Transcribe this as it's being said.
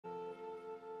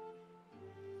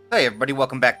Hey everybody,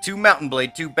 welcome back to Mountain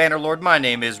Blade 2 Bannerlord. My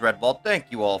name is Redwall. Thank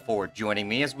you all for joining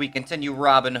me as we continue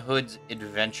Robin Hood's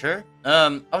adventure.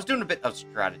 I was doing a bit of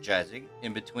strategizing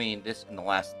in between this and the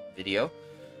last video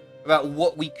about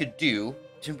what we could do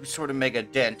to sort of make a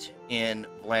dent in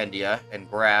Vlandia and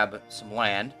grab some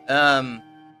land.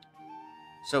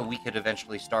 So we could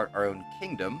eventually start our own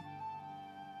kingdom.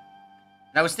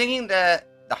 And I was thinking that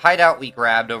the hideout we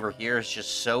grabbed over here is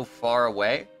just so far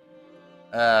away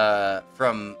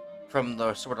from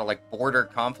the sort of like border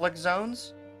conflict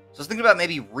zones. So I was thinking about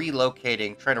maybe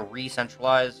relocating, trying to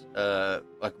re-centralize,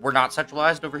 like we're not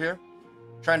centralized over here.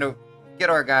 Trying to get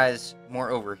our guys more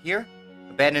over here.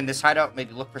 Abandon this hideout,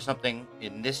 maybe look for something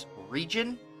in this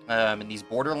region, in these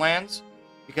borderlands.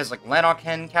 Because like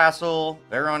Lanarkhen Castle,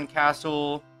 Veron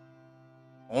Castle,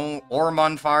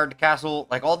 Ormonfard Castle,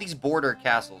 like all these border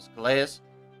castles, Calais,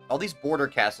 all these border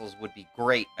castles would be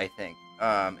great, I think,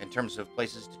 in terms of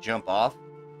places to jump off.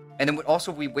 And then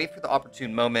also, we wait for the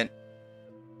opportune moment.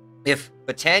 If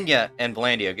Battania and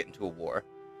Vlandia get into a war,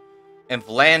 and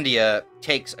Vlandia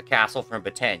takes a castle from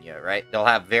Battania, right? They'll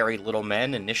have very little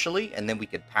men initially, and then we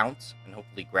could pounce and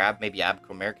hopefully grab maybe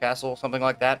Abcomer Castle, something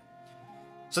like that.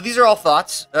 So these are all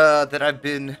thoughts that I've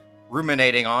been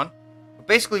ruminating on. But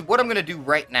basically, what I'm going to do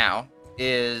right now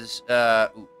is...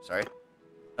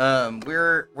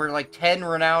 we're like 10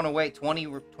 renown away,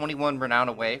 21 renown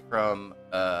away from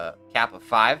cap of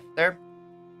 5 there.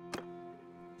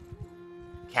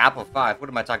 Cap of 5, what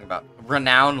am I talking about?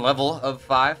 Renown level of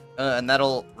 5, and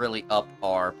that'll really up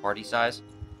our party size.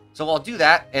 So I'll do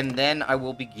that, and then I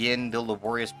will begin the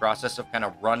laborious process of kind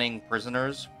of running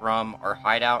prisoners from our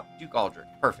hideout to Galdric.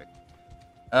 Perfect.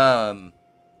 To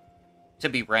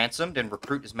be ransomed and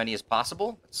recruit as many as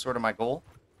possible. That's sort of my goal.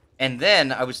 And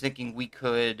then I was thinking we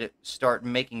could start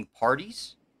making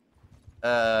parties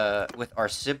with our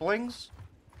siblings.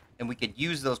 And we could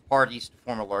use those parties to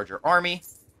form a larger army.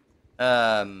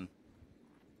 And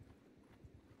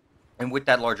with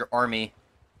that larger army,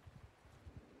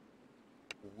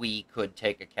 we could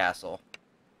take a castle.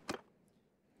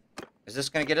 Is this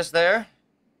going to get us there?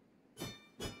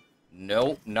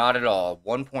 Nope, not at all.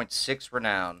 1.6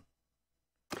 renown.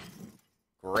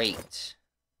 Great.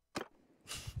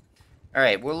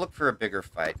 Alright, we'll look for a bigger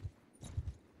fight.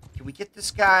 Can we get this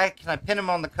guy? Can I pin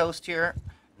him on the coast here?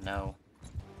 No.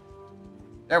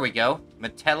 There we go.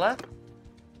 Metella?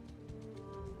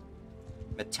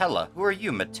 Metella. Who are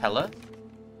you, Metella?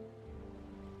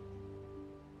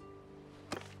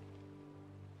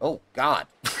 Oh, God.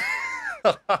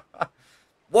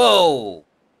 Whoa!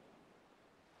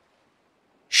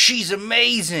 She's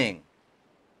amazing!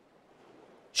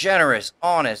 Generous,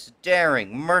 honest,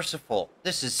 daring, merciful.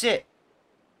 This is it.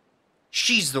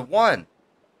 She's the one.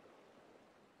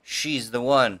 She's the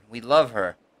one. We love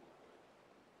her.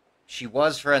 She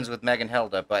was friends with Megan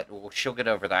Helda, but she'll get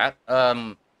over that.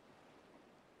 Count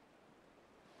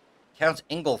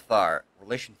Inglethar,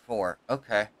 relation 4.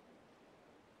 Okay.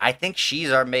 I think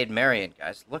she's our Maid Marian,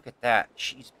 guys. Look at that.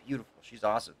 She's beautiful. She's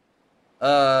awesome.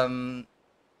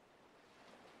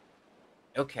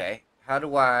 Okay. How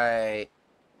do I...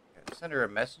 send her a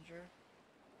messenger?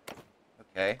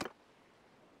 Okay.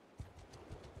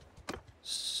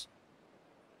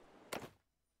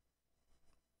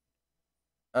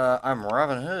 I'm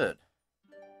Robin Hood.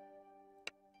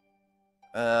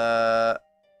 I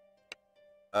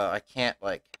can't,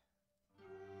 like...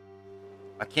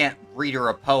 I can't read her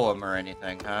a poem or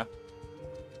anything, huh?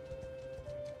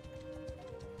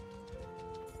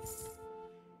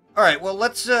 Alright, well,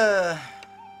 let's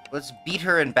beat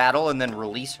her in battle and then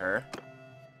release her.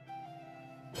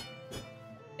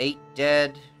 8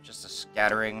 dead, just a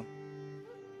scattering.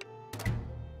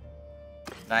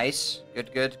 Nice.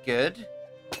 Good, good, good.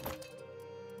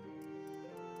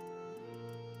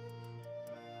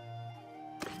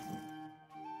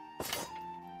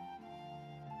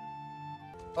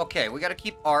 Okay, we gotta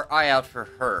keep our eye out for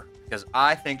her, because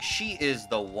I think she is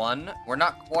the one. We're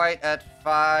not quite at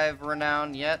 5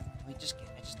 renown yet. I just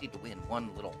need to win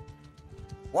one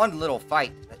little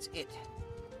fight. That's it.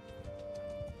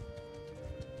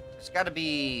 There's got to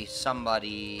be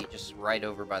somebody just right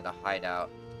over by the hideout.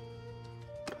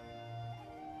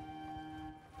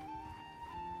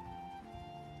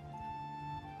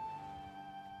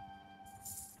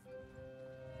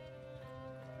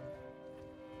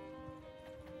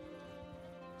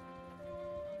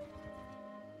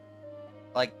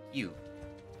 Like you.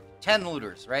 10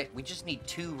 looters, right? We just need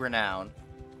 2 renown.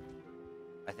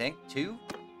 I think. 2?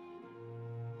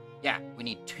 Yeah, we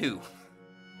need 2.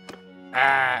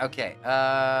 Okay.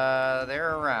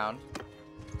 They're around.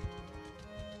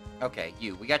 Okay,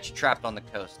 you. We got you trapped on the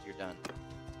coast. You're done.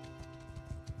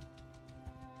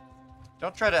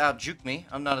 Don't try to out-juke me.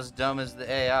 I'm not as dumb as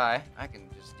the AI. I can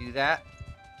just do that.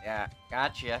 Yeah,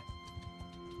 gotcha.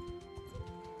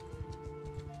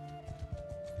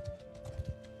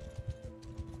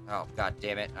 Oh, god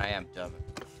damn it. I am dumb.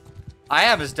 I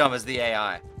am as dumb as the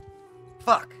AI.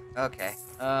 Fuck. Okay.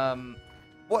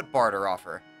 What barter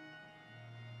offer?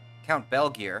 Count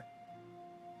Belgier.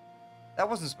 That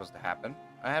wasn't supposed to happen.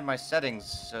 I had my settings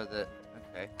so that...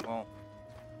 Okay, well...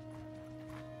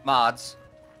 Mods.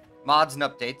 Mods and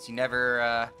updates. You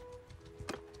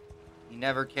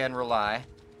never can rely.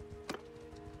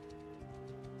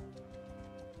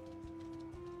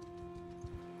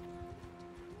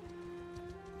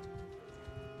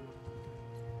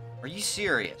 Are you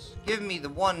serious? Give me the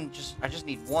one, I just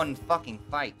need one fucking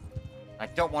fight. I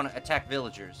don't want to attack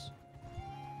villagers.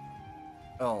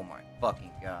 Oh my fucking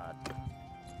god.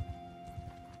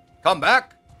 Come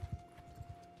back!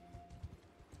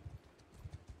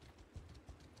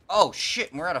 Oh shit,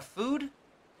 and we're out of food?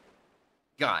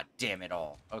 God damn it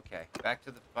all. Okay, back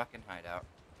to the fucking hideout.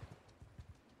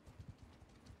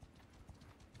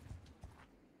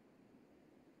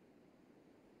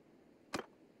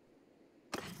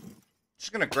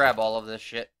 Just gonna grab all of this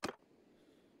shit.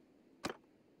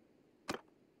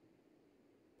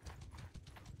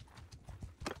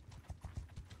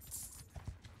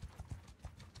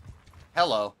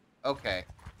 Hello. Okay.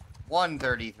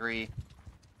 133.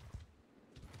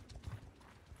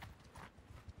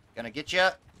 Gonna get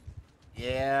ya?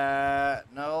 Yeah.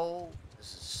 No.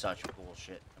 This is such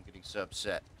bullshit. I'm getting so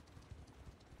upset.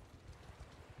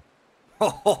 Ho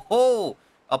ho ho!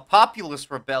 A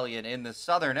populist rebellion in the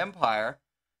Southern Empire.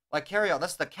 Like, carry on.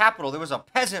 That's the capital. There was a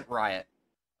peasant riot.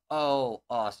 Oh,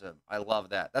 awesome. I love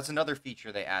that. That's another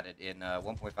feature they added in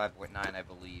 1.5.9, I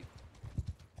believe.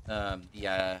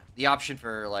 The option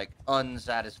for, like,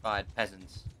 unsatisfied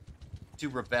peasants to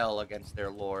rebel against their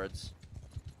lords.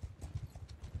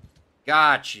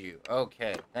 Got you.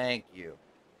 Okay, thank you.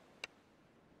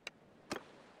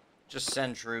 Just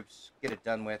send troops. Get it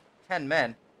done with. 10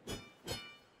 men.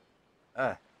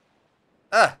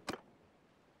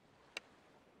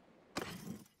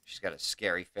 She's got a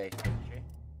scary face, doesn't she?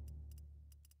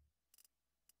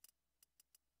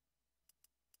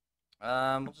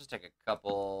 We'll just take a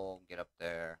couple, get up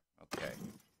there. Okay.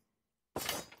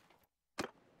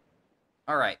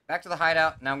 Alright, back to the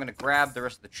hideout. Now I'm gonna grab the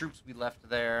rest of the troops we left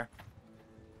there.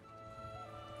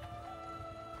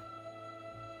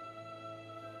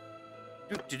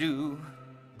 Doo-doo-doo.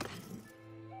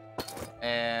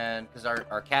 And, because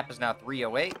our cap is now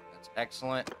 308. That's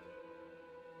excellent.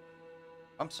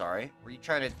 I'm sorry. Were you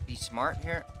trying to be smart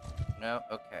here? No?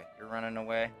 Okay. You're running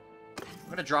away. I'm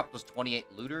gonna drop those 28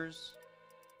 looters.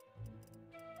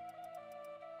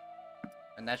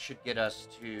 And that should get us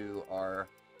to our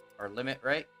limit,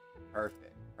 right?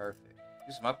 Perfect. Perfect.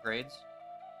 Do some upgrades.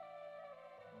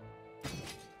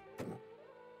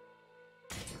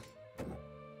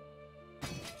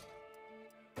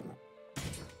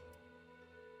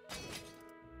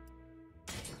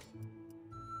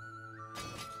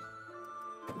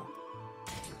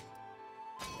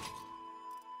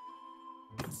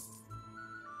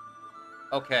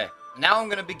 Okay, now I'm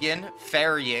gonna begin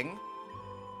ferrying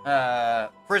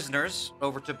prisoners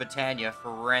over to Battania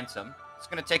for ransom. It's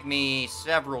gonna take me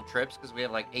several trips because we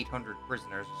have like 800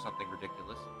 prisoners or something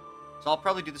ridiculous. So I'll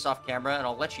probably do this off camera and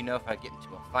I'll let you know if I get into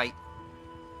a fight.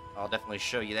 I'll definitely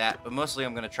show you that, but mostly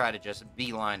I'm gonna try to just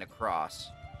beeline across.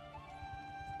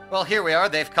 Well, here we are.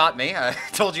 They've caught me. I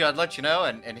told you I'd let you know,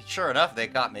 and sure enough, they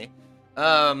caught me.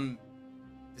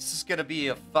 This is gonna be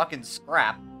a fucking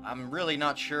scrap. I'm really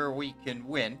not sure we can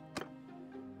win.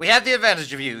 We have the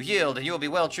advantage of you. Yield, and you will be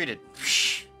well treated.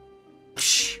 Psh.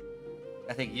 Psh.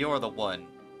 I think you're the one.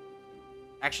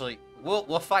 Actually,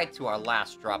 we'll fight to our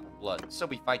last drop of blood. So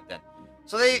we fight then.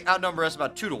 So they outnumber us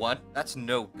about 2 to 1. That's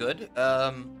no good.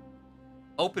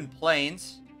 Open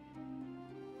plains.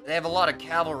 They have a lot of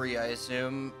cavalry, I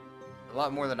assume. A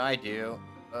lot more than I do.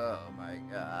 Oh my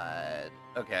god.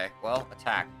 Okay, well,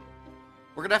 attack.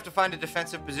 We're gonna have to find a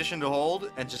defensive position to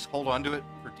hold, and just hold on to it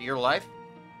for dear life.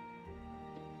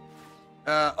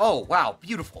 Oh, wow,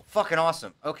 beautiful. Fucking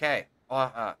awesome. Okay.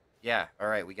 Yeah,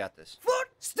 alright, we got this. Foot,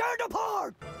 stand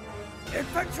apart!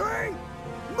 Infantry,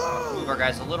 move! Move our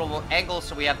guys a little angle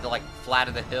so we have the, like, flat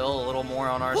of the hill a little more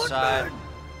on our side.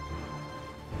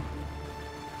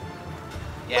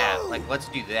 Yeah, move! Like, let's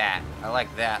do that. I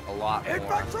like that a lot more.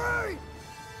 Infantry!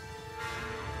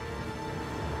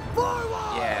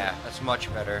 Forward! Yeah, that's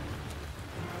much better.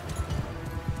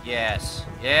 Yes.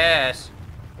 Yes!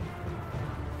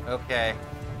 Okay.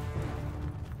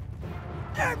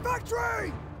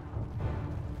 Infantry!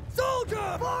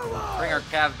 Soldier! Forward! Bring our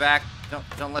cav back.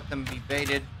 Don't let them be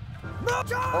baited. No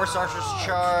Horse archers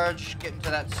charge. Get into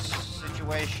that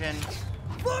situation.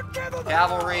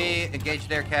 Cavalry, engage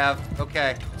their cav.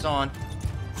 Okay, it's on.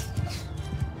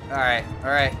 Alright,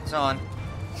 it's on.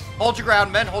 Hold your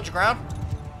ground, men. Hold your ground.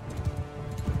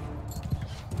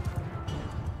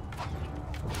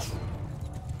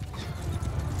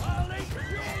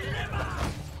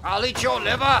 I'll eat your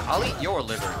liver! I'll eat your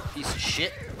liver, piece of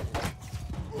shit.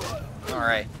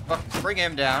 Alright, bring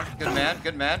him down. Good man,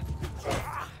 good man.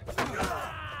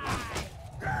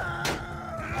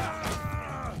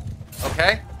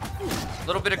 Okay. A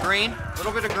little bit of green. A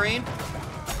little bit of green.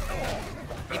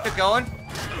 Keep it going.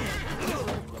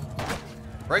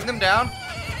 Bring them down.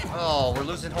 Oh, we're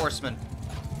losing horsemen.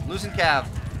 Losing cav.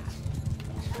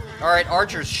 Alright,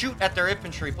 archers, shoot at their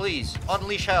infantry, please.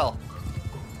 Unleash hell.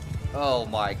 Oh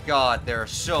my god, there are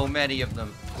so many of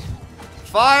them.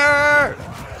 Fire!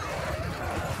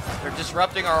 They're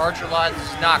disrupting our archer lines.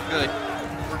 This is not good.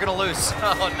 We're gonna lose.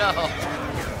 Oh no.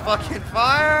 Fucking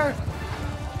fire!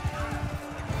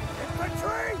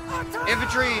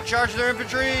 Infantry! Charge their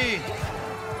infantry!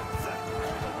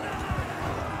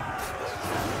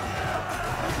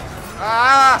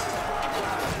 Ah!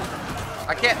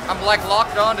 I can't. I'm like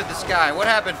locked onto this guy. What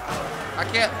happened? I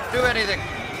can't do anything.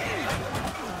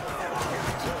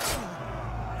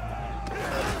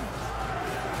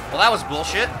 Well, that was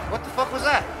bullshit. What the fuck was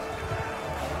that?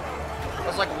 I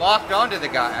was like locked onto the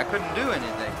guy. I couldn't do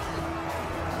anything.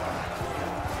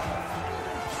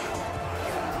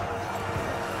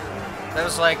 That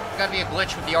was like, gotta be a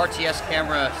glitch with the RTS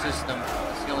camera system.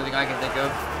 That's the only thing I can think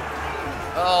of.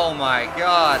 Oh my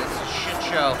god, it's a shit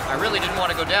show. I really didn't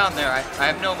want to go down there. I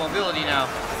have no mobility now.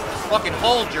 Fucking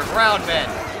hold your ground, men.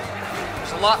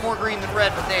 There's a lot more green than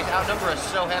red, but they outnumber us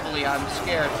so heavily, I'm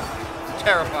scared. I'm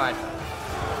terrified.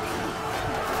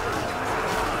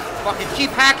 Fucking keep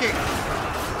hacking!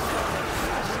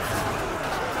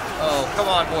 Oh, come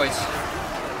on, boys.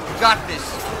 We got this.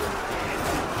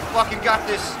 Fucking got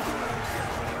this.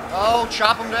 Oh,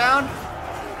 chop them down.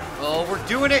 Oh, we're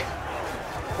doing it.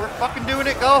 We're fucking doing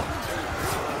it. Go.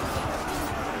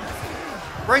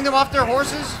 Bring them off their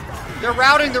horses. They're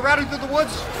routing. They're routing through the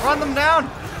woods. Run them down.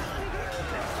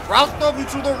 Route them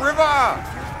to the river.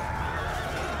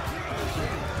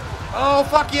 Oh,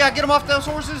 fuck yeah. Get them off those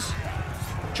horses.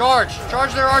 Charge.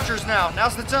 Charge their archers now.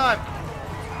 Now's the time.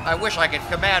 I wish I could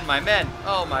command my men.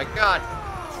 Oh, my God.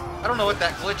 I don't know what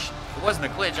that glitch... It wasn't a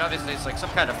glitch. Obviously, it's like some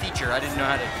kind of feature. I didn't know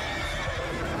how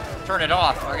to turn it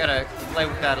off. I gotta play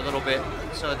with that a little bit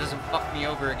so it doesn't fuck me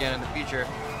over again in the future.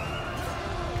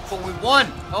 But we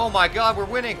won! Oh my god, we're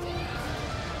winning!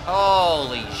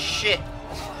 Holy shit!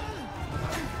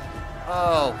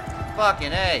 Oh,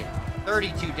 fucking A.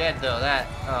 32 dead though, that...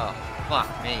 Oh,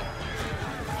 fuck me.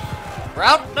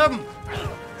 Rout them!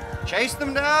 Chase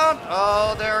them down!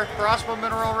 Oh, they're crossbow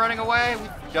mineral running away.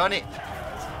 We've done it.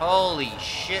 Holy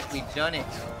shit, we've done it.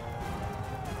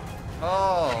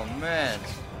 Oh, man.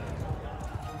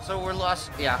 So we're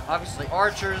lost, yeah, obviously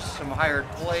archers, some hired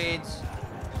blades.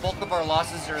 Bulk of our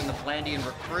losses are in the Flandian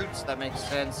recruits, that makes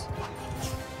sense.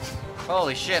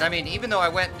 Holy shit, I mean, even though I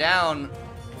went down,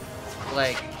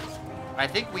 like, I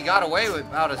think we got away with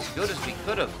about as good as we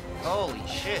could have. Holy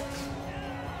shit.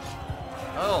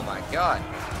 Oh my god.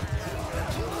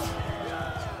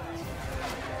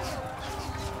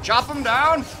 Chop them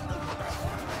down!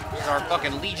 These are our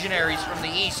fucking legionaries from the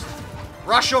east.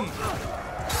 Rush them!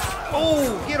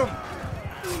 Oh, get them!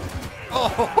 Oh,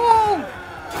 ho, ho.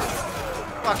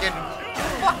 Fucking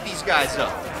fuck these guys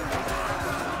up.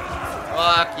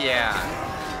 Fuck yeah.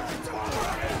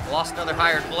 Lost another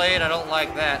hired blade. I don't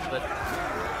like that, but...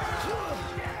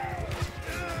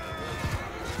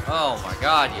 Oh my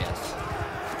god, yes.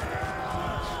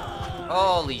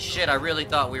 Holy shit, I really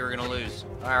thought we were gonna lose.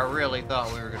 I really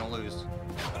thought we were gonna lose.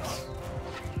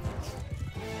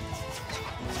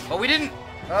 But we didn't.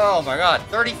 Oh my god,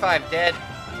 35 dead.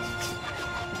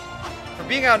 For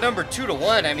being outnumbered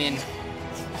 2-1, I mean...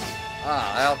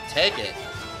 I'll take it.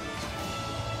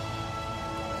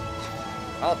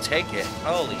 I'll take it.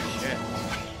 Holy shit.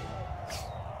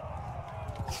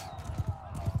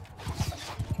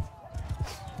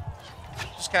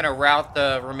 Just kind of route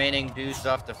the remaining dudes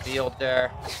off the field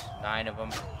there. 9 of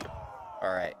them.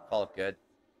 Alright, call it good.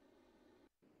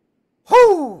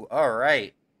 Whoo!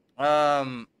 Alright.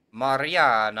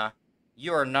 Mariana,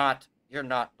 you're not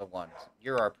the one.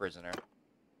 You're our prisoner.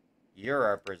 You're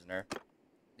our prisoner.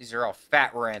 These are all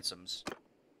fat ransoms.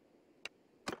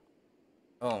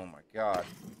 Oh my god.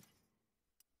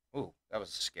 Ooh, that was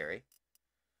scary.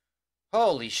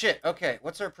 Holy shit. Okay,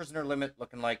 what's our prisoner limit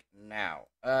looking like now?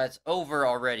 It's over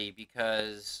already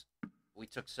because we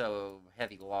took so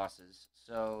heavy losses.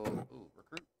 So, ooh,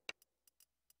 recruit.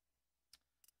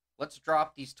 Let's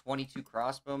drop these 22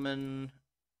 crossbowmen,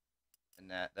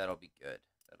 and that'll be good.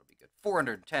 That'll be good.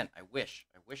 410. I wish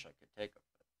I could take them.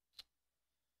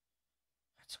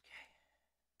 That's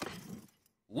okay.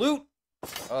 Loot.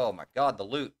 Oh my God, the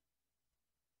loot.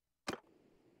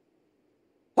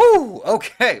 Woo!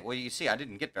 Okay. Well, you see, I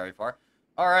didn't get very far.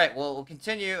 All right. Well, we'll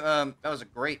continue. That was a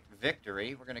great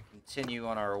victory. We're gonna continue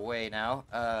on our way now.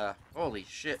 Holy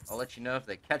shit! I'll let you know if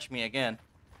they catch me again.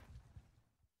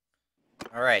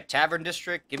 All right, Tavern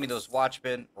District. Give me those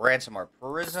watchmen. Ransom our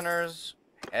prisoners.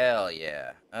 Hell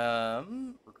yeah.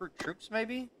 Recruit troops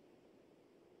maybe.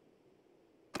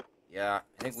 Yeah,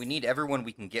 I think we need everyone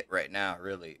we can get right now,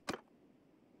 really.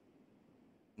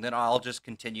 And then I'll just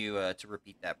continue to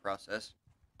repeat that process.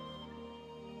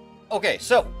 Okay,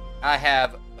 so I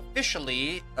have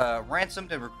officially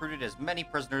ransomed and recruited as many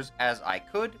prisoners as I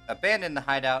could, abandoned the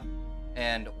hideout,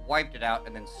 and wiped it out,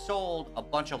 and then sold a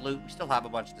bunch of loot. We still have a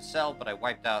bunch to sell, but I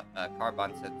wiped out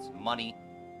Carbon said some money.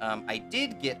 I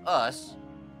did get us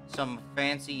some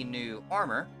fancy new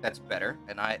armor that's better,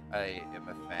 and I am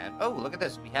a fan. Oh, look at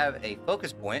this. We have a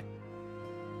focus point.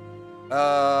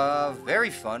 Very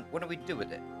fun. What do we do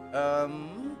with it?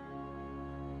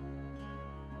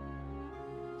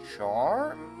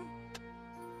 Charm?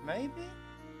 Maybe?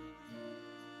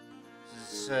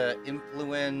 This is,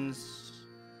 influence...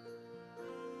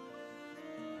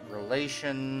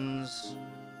 Relations.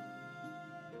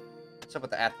 What's up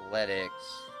with the athletics?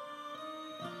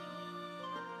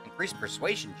 Increased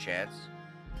persuasion chance.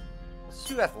 Let's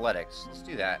do athletics. Let's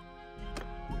do that.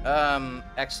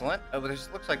 Excellent. Oh, but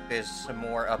looks like there's some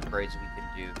more upgrades we can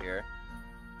do here.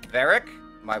 Varric,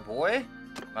 my boy,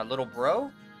 my little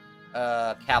bro.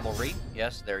 Cavalry.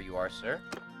 Yes, there you are, sir.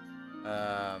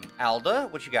 Alda,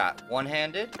 what you got?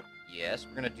 One-handed. Yes,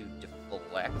 we're gonna do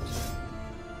deflect.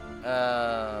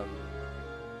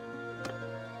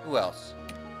 Who else?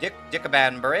 Dick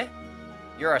Banbury.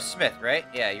 You're a smith, right?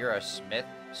 Yeah, you're a smith.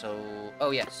 So, oh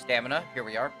yeah, stamina. Here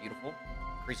we are. Beautiful.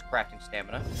 Increased crafting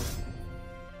stamina.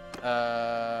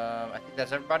 I think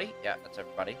that's everybody. Yeah, that's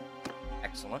everybody.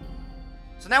 Excellent.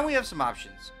 So now we have some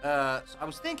options. So I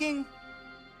was thinking...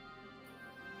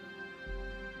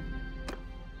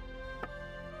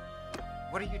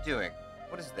 What are you doing?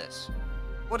 What is this?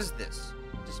 What is this?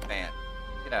 Disband.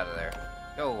 Get out of there.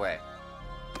 Go away.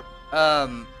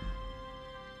 I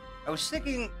was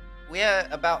thinking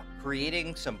about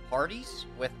creating some parties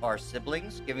with our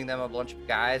siblings, giving them a bunch of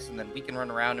guys, and then we can run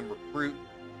around and recruit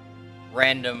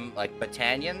random, like,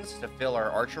 Battanians to fill our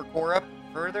archer corps up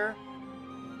further.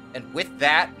 And with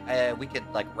that, we could,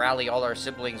 like, rally all our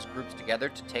siblings' groups together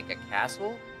to take a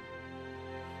castle.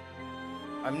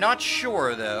 I'm not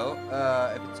sure, though,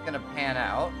 if it's gonna pan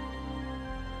out.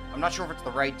 I'm not sure if it's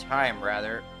the right time,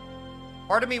 rather.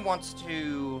 Part of me wants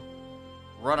to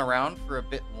run around for a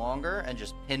bit longer and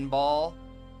just pinball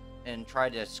and try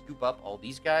to scoop up all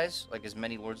these guys, like as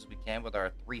many lords as we can with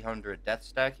our 300 death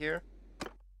stack here.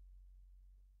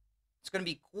 It's going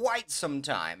to be quite some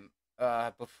time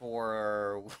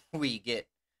before we get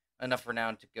enough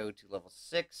renown to go to level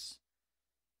 6.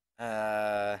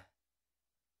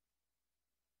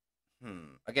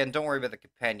 Again, don't worry about the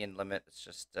companion limit. It's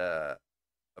just a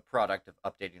product of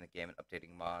updating the game and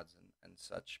updating mods and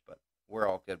such, but we're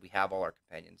all good. We have all our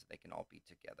companions. They can all be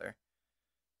together.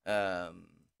 I'm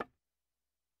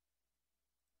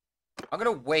going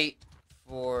to wait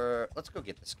for... Let's go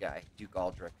get this guy, Duke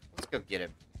Aldrich. Let's go get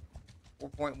him.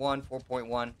 4.1,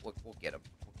 4.1. We'll get him.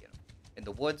 We'll get him. In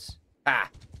the woods. Ah!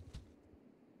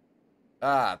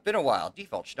 Been a while.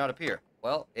 Default should not appear.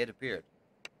 Well, it appeared.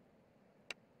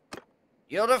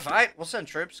 Yield a fight. We'll send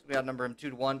troops. We outnumber him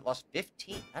 2-1. Lost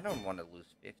 15. I don't want to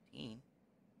lose 15.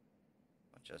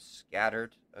 Bunch of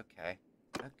scattered. Okay.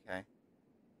 Okay.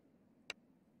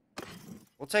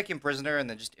 We'll take him prisoner and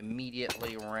then just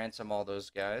immediately ransom all those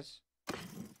guys.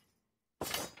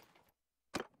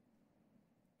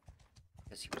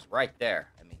 Because he was right there.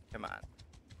 I mean, come on.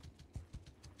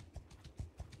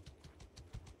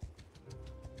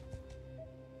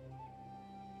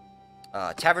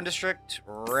 Tavern District,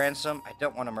 ransom. I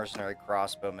don't want a mercenary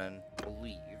crossbowman. We'll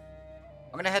leave.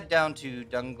 I'm gonna head down to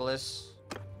Dunglanis,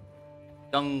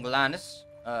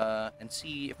 and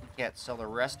see if we can't sell the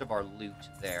rest of our loot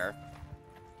there.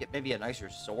 Get maybe a nicer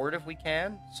sword if we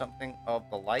can. Something of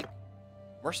the like.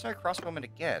 Mercenary crossbowman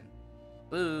again.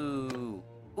 Ooh.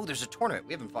 Ooh, there's a tournament.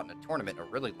 We haven't fought in a tournament in a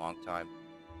really long time.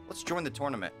 Let's join the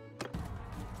tournament.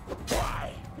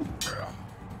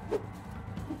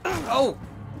 Oh!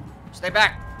 Stay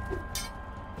back!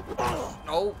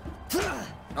 No!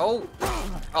 No!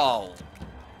 Oh!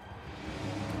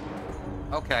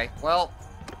 Okay, well,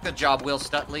 good job, Will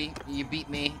Stutley. You beat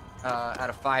me out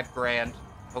of 5 grand.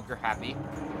 Hope you're happy.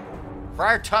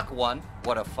 Friar Tuck won.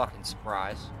 What a fucking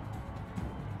surprise.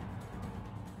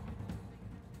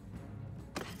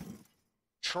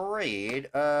 Trade,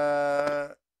 okay.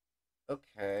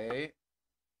 Let's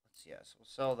see, yes, we'll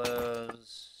sell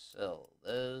those. Sell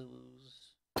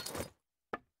those.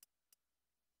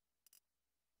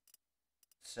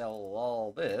 Sell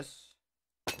all this.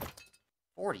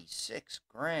 46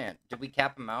 grand. Did we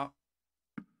cap them out?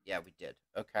 Yeah, we did.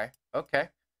 Okay. Okay.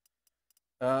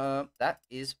 That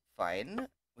is fine.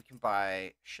 We can buy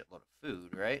a shitload of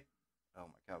food, right? Oh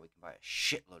my god, we can buy a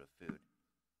shitload of food.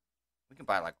 We can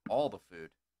buy, like, all the food.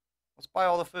 Let's buy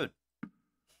all the food.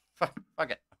 Fuck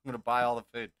it. I'm gonna buy all the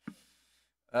food.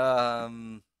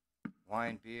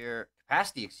 Wine, beer.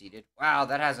 Capacity exceeded. Wow,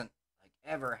 that hasn't, like,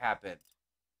 ever happened.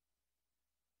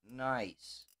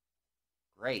 Nice.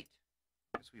 Great.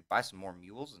 Guess we buy some more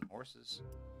mules and horses.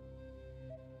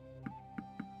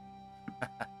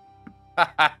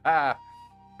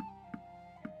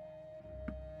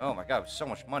 Oh my god, so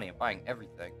much money. I'm buying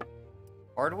everything.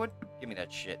 Hardwood? Give me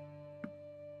that shit.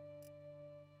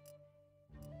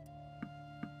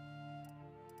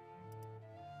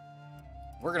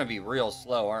 We're gonna be real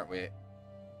slow, aren't we?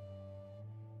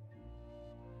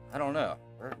 I don't know.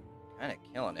 We're kind of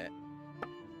killing it.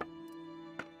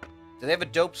 Do they have a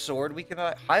dope sword we can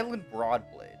buy? Highland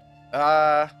Broadblade.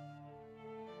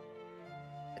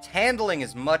 Its handling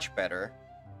is much better.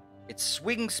 Its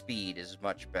swing speed is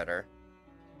much better.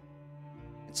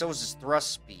 And so is its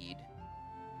thrust speed.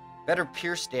 Better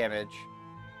pierce damage.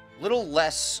 Little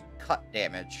less cut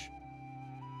damage.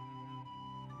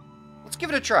 Let's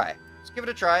give it a try. Let's give it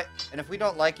a try. And if we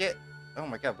don't like it... Oh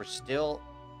my god, we're still...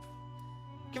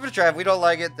 Give it a try. If we don't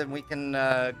like it, then we can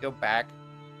go back.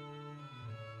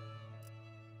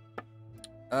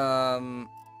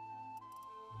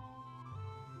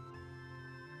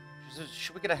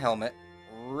 Should we get a helmet?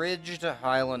 Ridged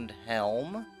Highland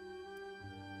Helm.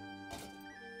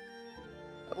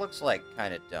 That looks like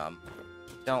kind of dumb.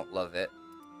 Don't love it.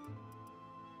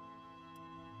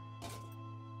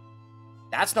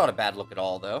 That's not a bad look at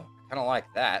all, though. I kind of like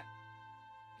that.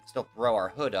 We can still throw our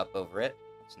hood up over it.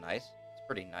 That's nice. It's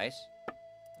pretty nice. Do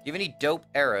you have any dope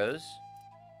arrows?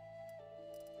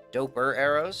 Doper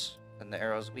arrows than the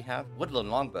arrows we have?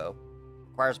 Woodland Longbow.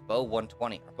 Requires bow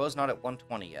 120. Our bow's not at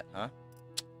 120 yet, huh?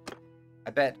 I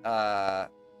bet, our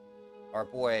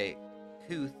boy,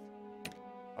 Kooth,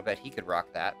 I bet he could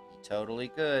rock that. He totally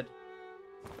could.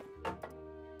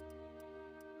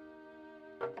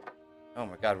 Oh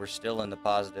my god, we're still in the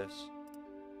positives.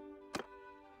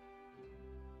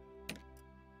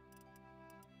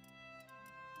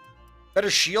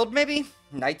 Better shield, maybe?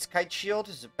 Knight's Kite Shield?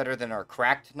 Is it better than our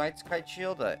cracked Knight's Kite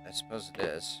Shield? I suppose it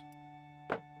is.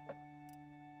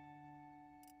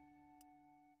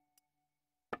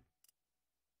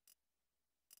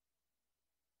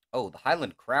 Oh, the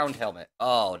Highland Crowned Helmet.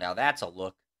 Oh, now that's a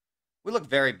look. We look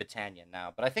very Battanian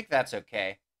now, but I think that's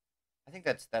okay. I think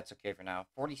that's okay for now.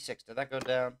 46. Did that go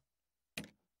down?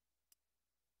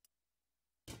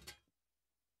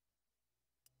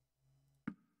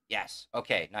 Yes.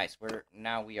 Okay, nice.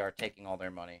 Now we are taking all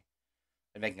their money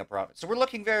and making a profit. So we're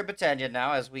looking very Battanian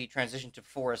now as we transition to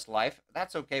forest life.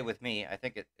 That's okay with me. I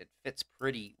think it fits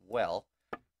pretty well.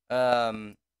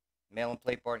 Mail and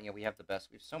plate barn. Yeah, we have the best.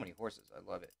 We have so many horses. I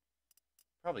love it.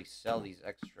 Probably sell these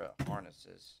extra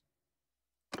harnesses.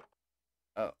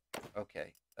 Oh,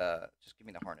 okay. Just give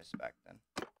me the harness back then.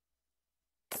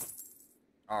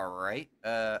 Alright.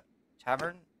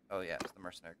 Tavern? Oh yeah, it's the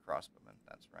mercenary crossbowman.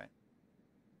 That's right.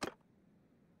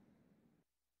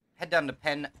 Head down to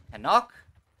Pen Canuck.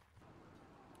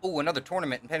 Oh, another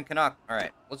tournament in Pen Canuck.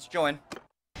 Alright, let's join.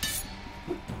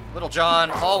 Little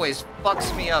John always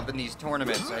fucks me up in these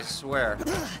tournaments, I swear.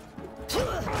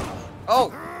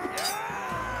 Oh!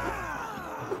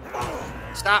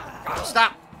 Stop!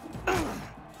 Stop!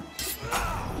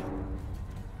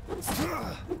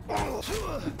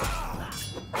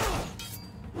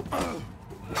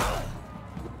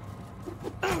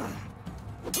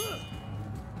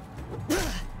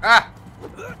 Ah!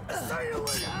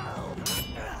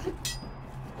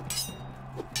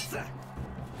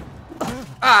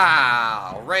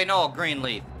 Ah! Reynald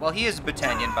Greenleaf. Well, he is a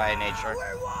Battanian by nature.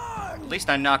 At least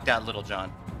I knocked out Little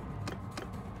John.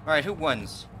 Alright, who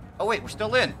wins? Oh wait, we're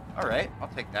still in. Alright, I'll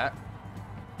take that.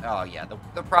 Oh yeah,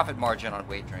 the profit margin on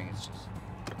wagering is just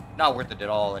not worth it at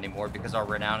all anymore because our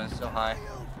renown is so high.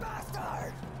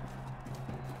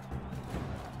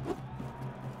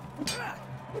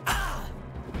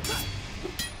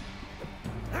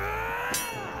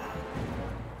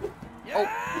 Oh,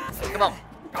 come on.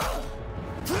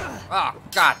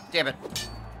 God damn it.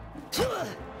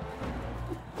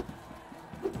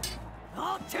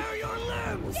 I'll tear your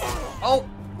limbs! Oh!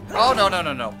 Oh, no, no,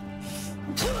 no, no.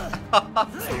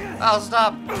 Oh,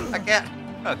 stop. I can't.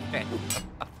 Okay.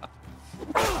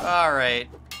 Alright.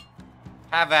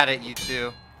 Have at it, you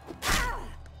two.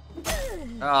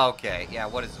 Okay, yeah,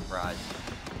 what is the prize?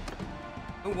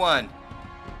 Who won?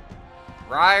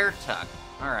 Briar Tuck.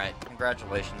 Alright,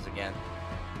 congratulations again.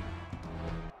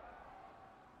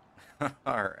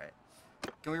 Alright.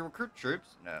 Can we recruit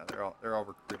troops? No, they're all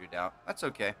recruited out. That's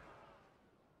okay.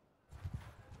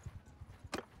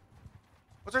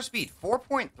 What's our speed?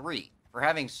 4.3 for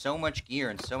having so much gear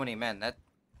and so many men.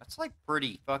 That's like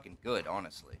pretty fucking good,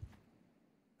 honestly.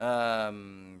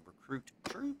 Recruit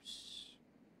troops.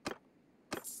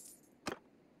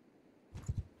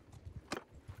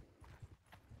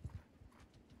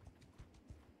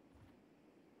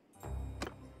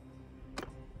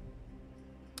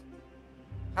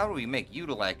 How do we make you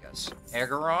to like us?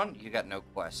 Agaron? You got no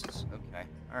quests. Okay,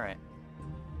 alright.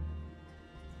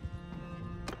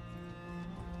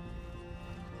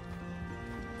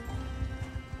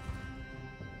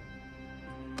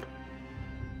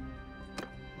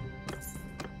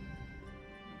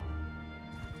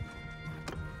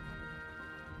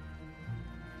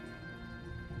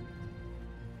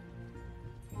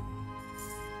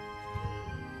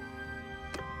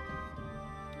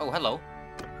 Oh, hello.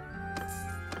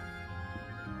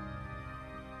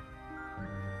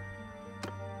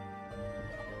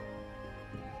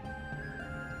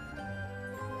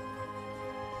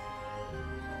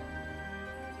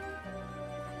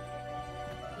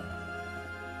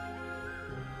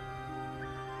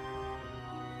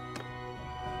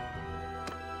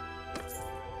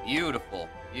 Beautiful,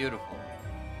 beautiful.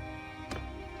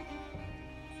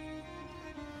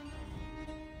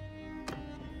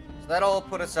 So that'll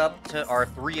put us up to our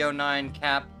 309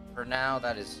 cap for now.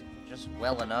 That is just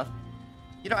well enough.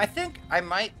 You know, I think I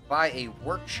might buy a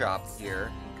workshop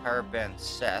here in Caravan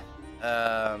Seth.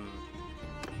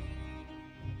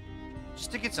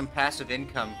 Just to get some passive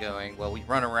income going while we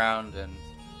run around and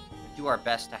do our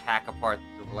best to hack apart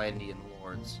the Vlandian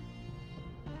lords.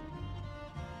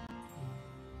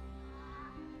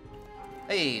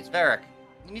 Hey, it's Varric.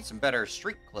 You need some better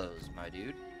street clothes, my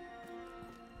dude.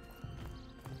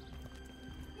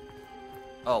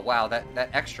 Oh, wow, that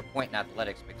extra point in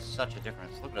athletics makes such a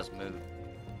difference. Look at us move.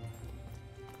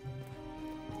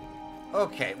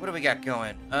 Okay, what do we got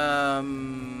going?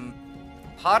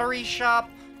 Pottery shop?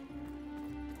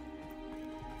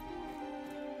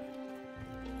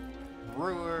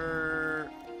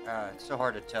 Brewer... it's so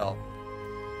hard to tell.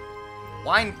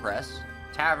 Wine press?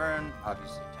 Tavern?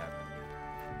 Obviously tavern.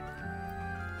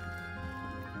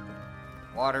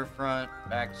 Waterfront,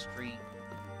 back street,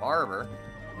 barber.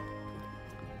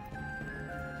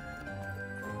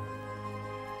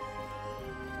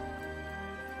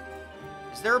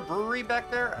 Is there a brewery back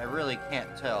there? I really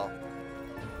can't tell.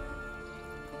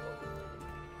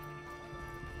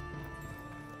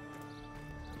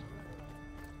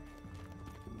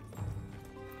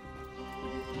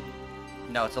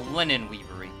 No, it's a linen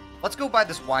weavery. Let's go buy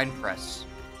this wine press.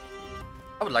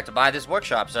 I would like to buy this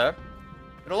workshop, sir.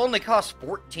 It'll only cost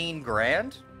 14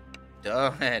 grand?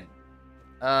 Done.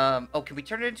 Oh, can we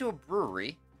turn it into a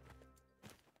brewery?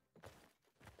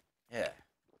 Yeah.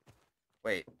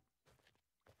 Wait.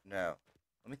 No.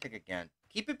 Let me think again.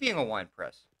 Keep it being a wine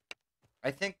press.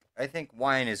 I think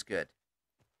wine is good.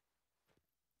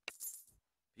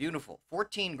 Beautiful.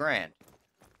 14 grand.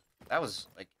 That was,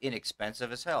 like,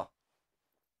 inexpensive as hell.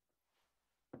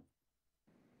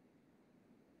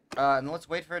 And let's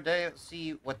wait for a day,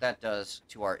 see what that does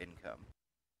to our income.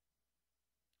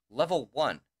 Level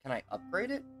 1. Can I upgrade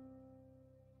it?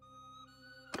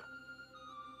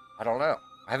 I don't know.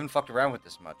 I haven't fucked around with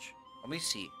this much. Let me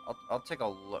see. I'll take a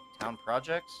look. Town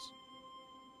projects?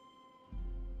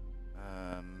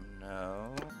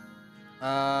 No.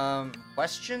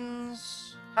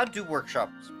 Questions? How do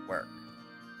workshops work?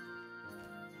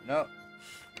 No.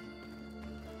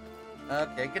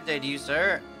 Okay, good day to you,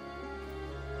 sir.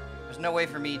 There's no way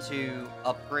for me to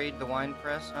upgrade the wine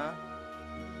press, huh?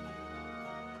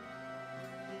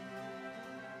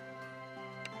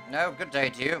 No, good day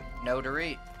to you.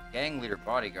 Notary, gang leader,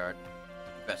 bodyguard.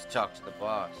 Best talk to the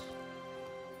boss.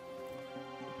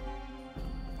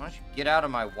 Why don't you get out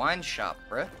of my wine shop,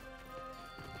 bruh?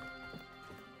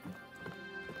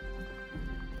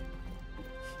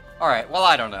 Alright, well,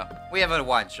 I don't know. We have a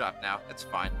wine shop now. It's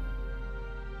fine.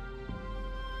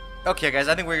 Okay, guys,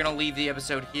 I think we're going to leave the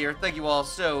episode here. Thank you all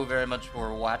so very much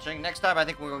for watching. Next time, I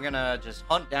think we're going to just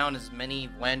hunt down as many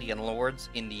Vlandian lords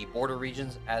in the border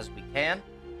regions as we can.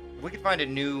 If we could find a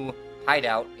new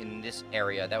hideout in this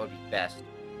area, that would be best.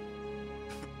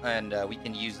 And we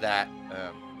can use that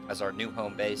as our new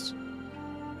home base.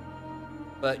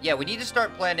 But yeah, we need to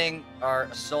start planning our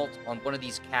assault on one of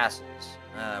these castles.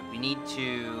 We need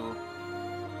to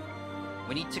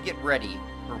get ready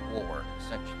for war,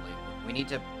 essentially. We need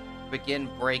to begin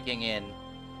breaking in.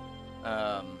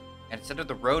 And instead of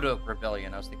the Roanoke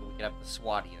Rebellion, I was thinking we could have the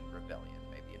Swadian Rebellion,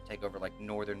 maybe, and take over like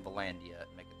northern Valandia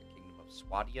and make it the Kingdom of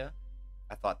Swadia.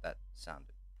 I thought that sounded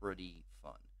pretty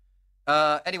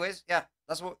fun. Anyways, yeah,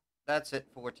 that's it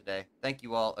for today. Thank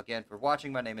you all again for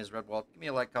watching. My name is Redwall. Give me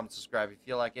a like, comment, subscribe if you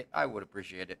feel like it. I would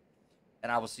appreciate it. And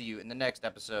I will see you in the next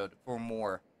episode for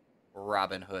more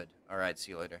Robin Hood. All right,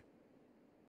 see you later.